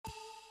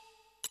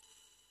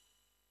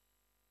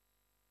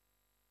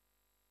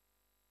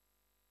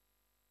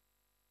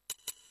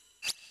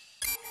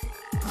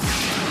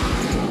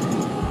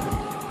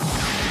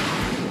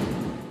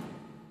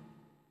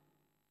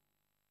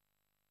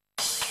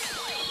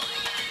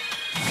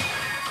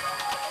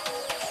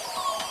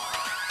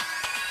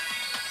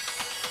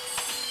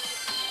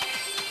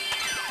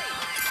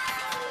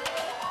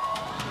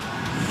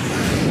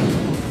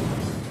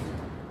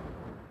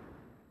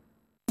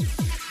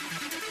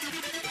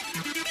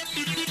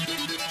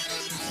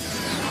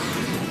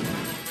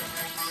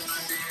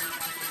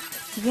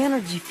The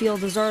energy field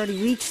has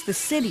already reached the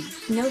city.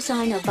 No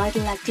sign of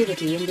vital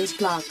activity in this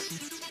block.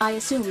 I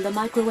assume the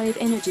microwave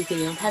energy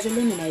field has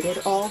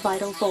eliminated all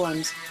vital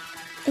forms.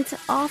 It's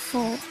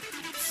awful.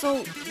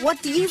 So,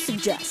 what do you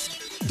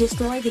suggest?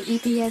 Destroy the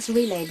EPS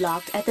relay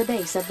block at the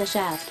base of the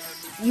shaft.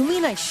 You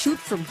mean I shoot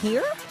from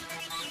here?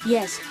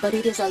 Yes, but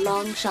it is a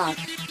long shot.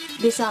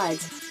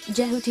 Besides,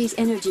 Jehuti's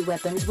energy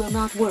weapons will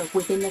not work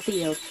within the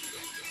field.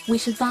 We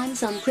should find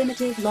some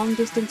primitive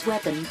long-distance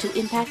weapon to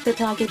impact the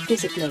target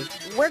physically.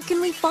 Where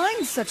can we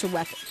find such a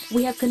weapon?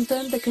 We have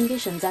confirmed the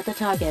conditions at the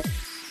target.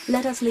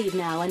 Let us leave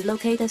now and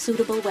locate a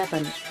suitable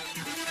weapon.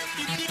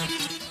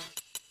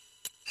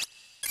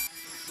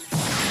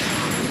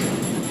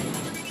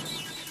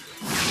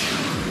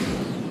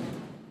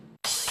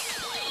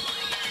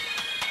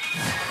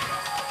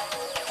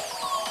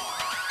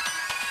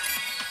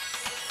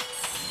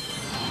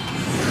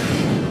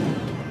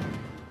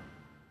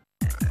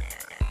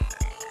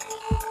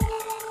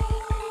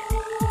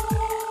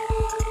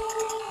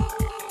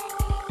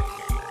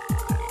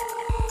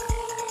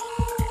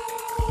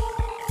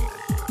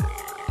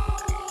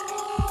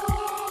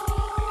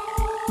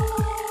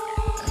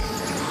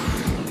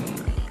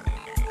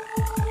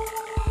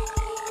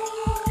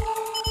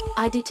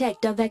 I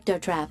detect a vector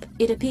trap.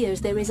 It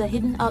appears there is a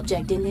hidden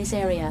object in this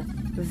area.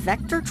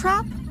 Vector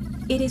trap?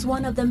 It is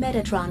one of the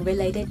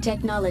Metatron-related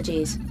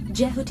technologies.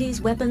 Jehuti's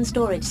weapon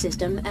storage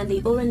system and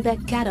the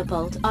Urenbeck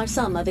catapult are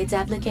some of its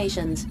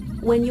applications.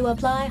 When you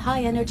apply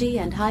high-energy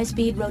and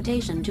high-speed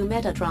rotation to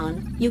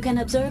Metatron, you can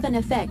observe an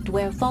effect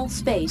where false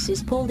space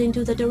is pulled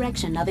into the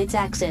direction of its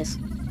axis.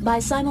 By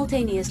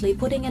simultaneously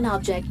putting an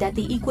object at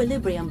the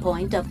equilibrium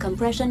point of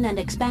compression and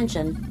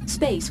expansion,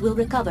 space will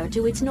recover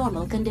to its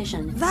normal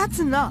condition. That's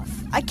enough.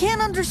 I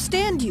can't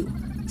understand you.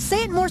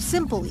 Say it more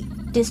simply.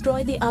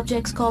 Destroy the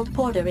objects called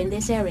Porter in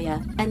this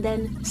area, and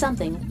then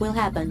something will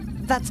happen.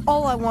 That's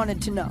all I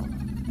wanted to know.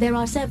 There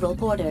are several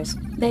Porters.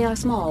 They are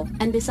small,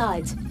 and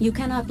besides, you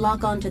cannot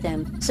lock onto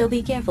them, so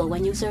be careful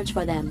when you search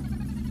for them.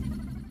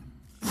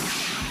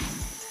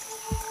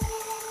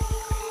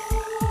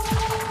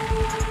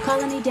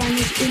 Colony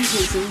damage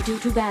increasing due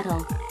to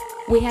battle.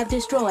 We have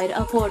destroyed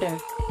a Porter.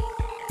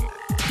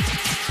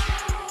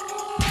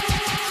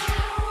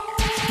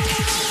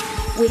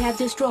 We have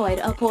destroyed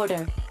a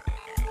Porter.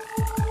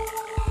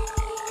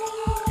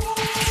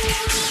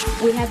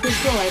 We have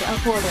destroyed a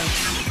Porter.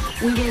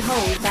 We will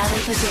hold battle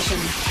position.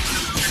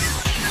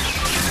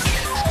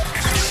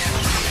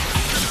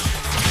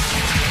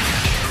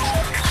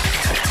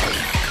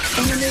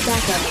 Enemy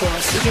backup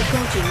force is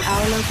approaching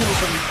our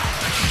location.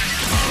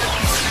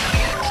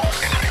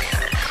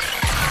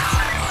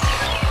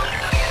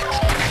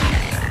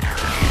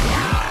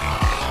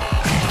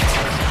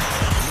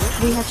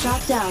 We have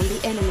shot down the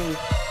enemy.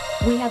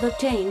 We have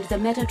obtained the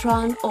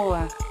Metatron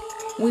ore.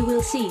 We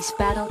will cease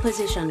battle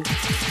position.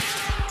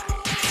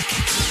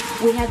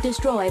 We have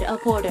destroyed a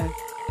Porter.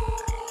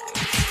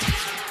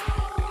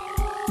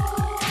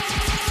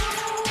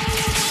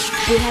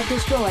 We have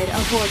destroyed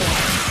a Porter.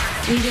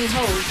 We will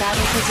hold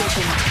battle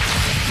position.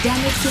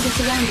 Damage to the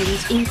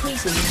surroundings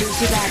increasing due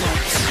to battle.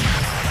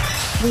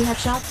 We have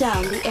shot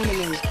down the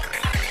enemy.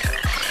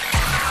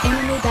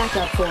 Enemy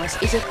backup force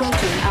is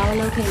approaching our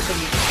location.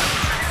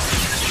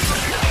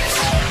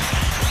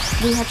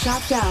 We have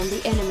shot down the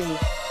enemy.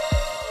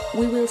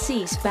 We will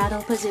cease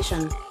battle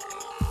position.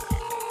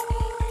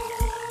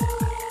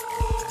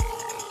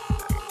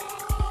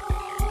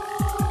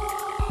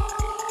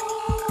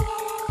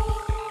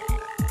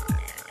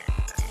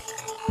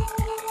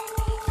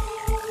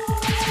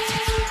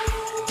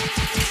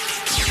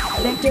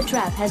 Vector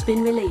trap has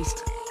been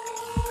released.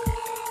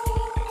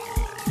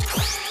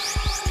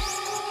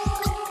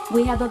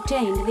 We have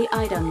obtained the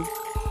item.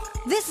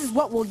 This is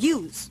what we'll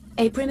use.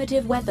 A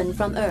primitive weapon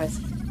from Earth.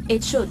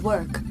 It should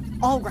work.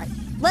 All right,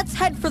 let's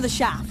head for the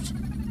shaft.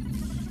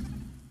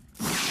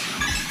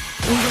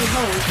 We will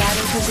hold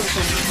battle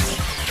position.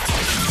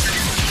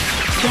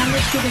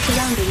 Damage to the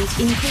surroundings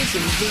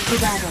increasing due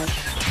to battle.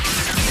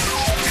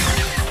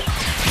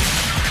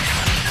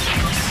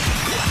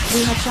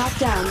 We have shot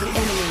down the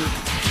enemy.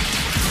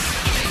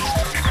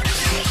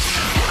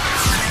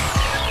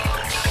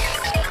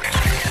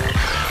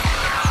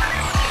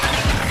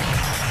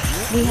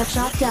 We have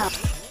shot down.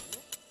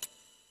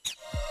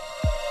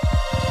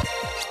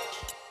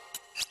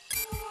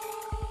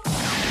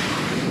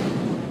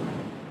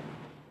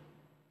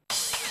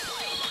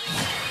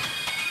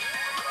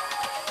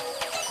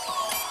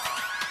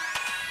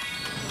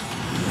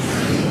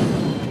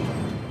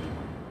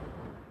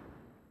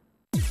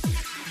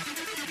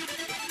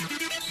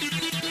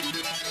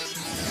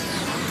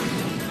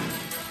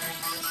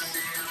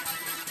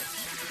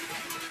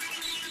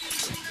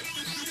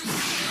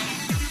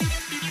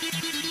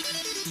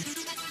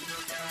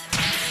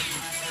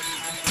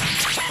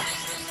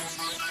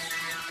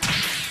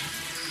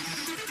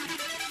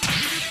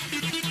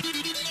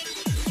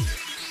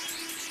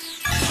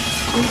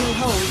 We will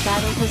hold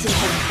battle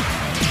position.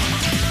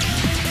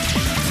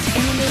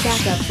 Enemy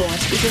backup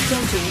force is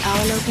approaching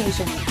our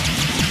location.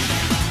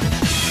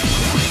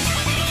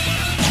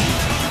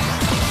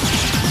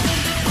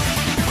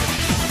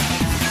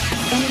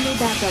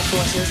 backup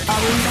forces are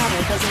in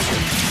battle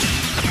position.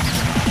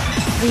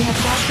 We have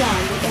shot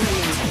down the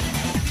enemy.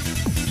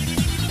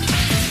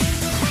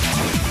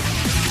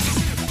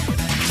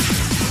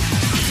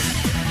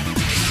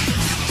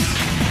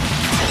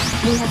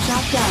 We have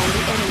shot down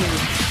the enemy.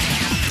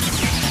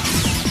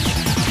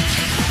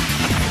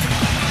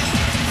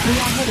 We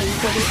are heading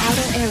for the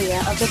outer area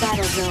of the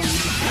battle zone.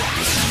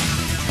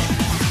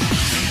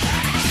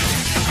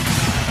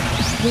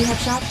 We have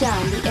shot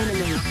down the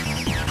enemy.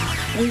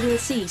 We will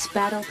cease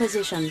battle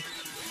position.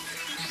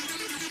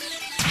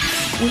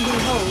 We will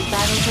hold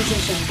battle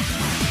position.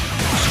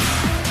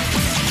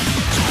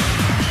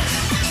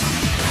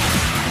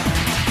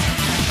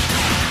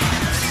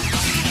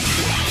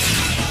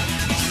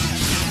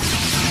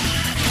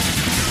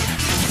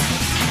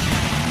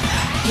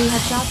 We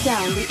have shot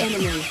down the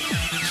enemy.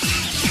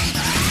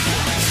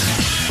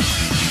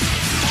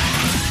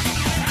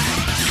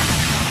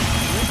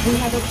 We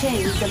have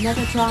obtained the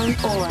Metatron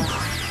ore.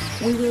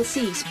 We will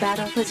cease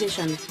battle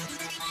position. We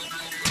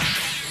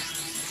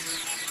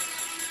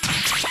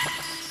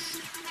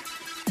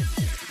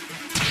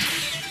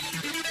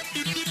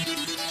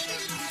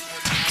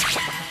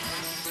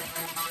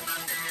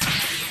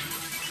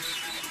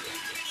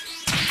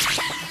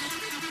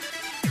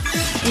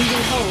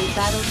will hold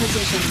battle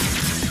position.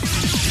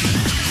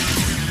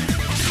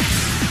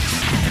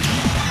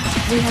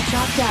 We have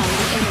shot down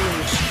the enemy.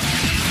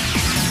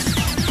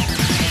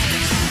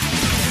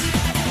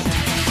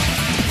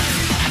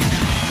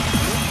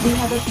 We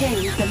have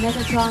obtained the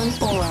Metatron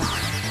ore.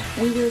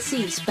 We will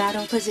cease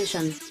battle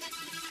position.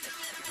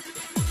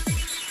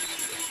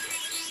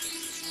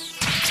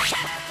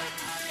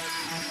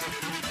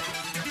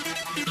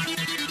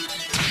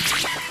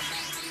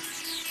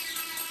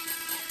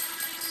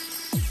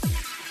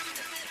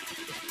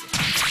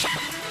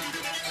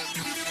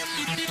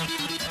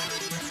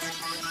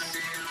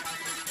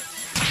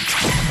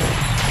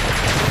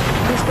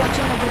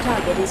 Destruction of the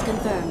target is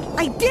confirmed.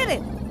 I did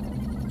it!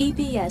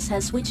 EPS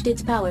has switched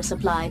its power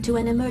supply to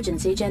an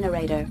emergency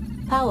generator.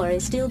 Power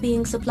is still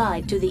being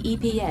supplied to the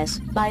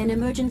EPS by an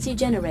emergency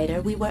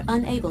generator we were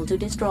unable to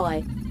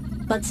destroy.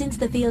 But since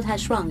the field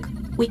has shrunk,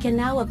 we can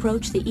now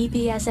approach the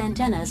EPS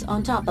antennas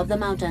on top of the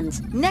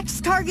mountains.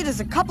 Next target is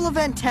a couple of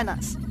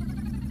antennas. We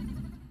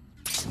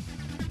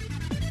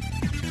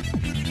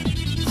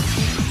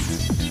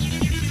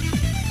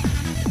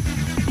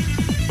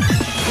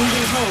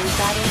will hold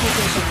battle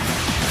position.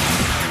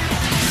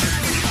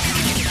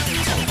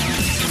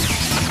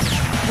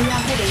 We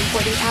are heading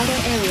for the outer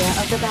area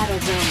of the battle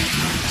zone.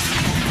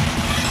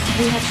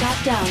 We have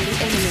shot down the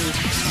enemy.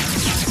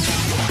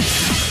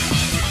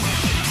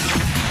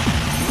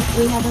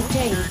 We have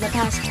obtained the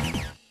past.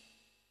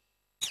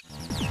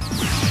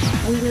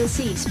 We will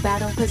cease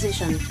battle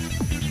position.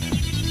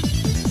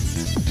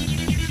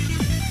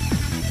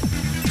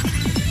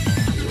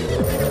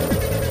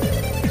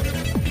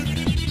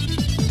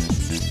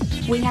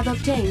 We have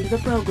obtained the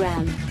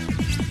program.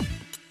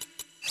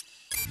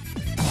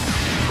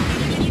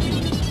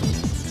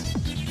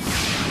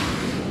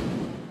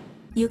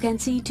 You can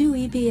see 2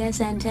 EPS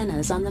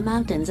antennas on the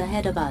mountains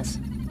ahead of us.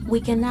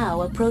 We can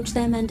now approach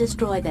them and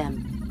destroy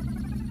them.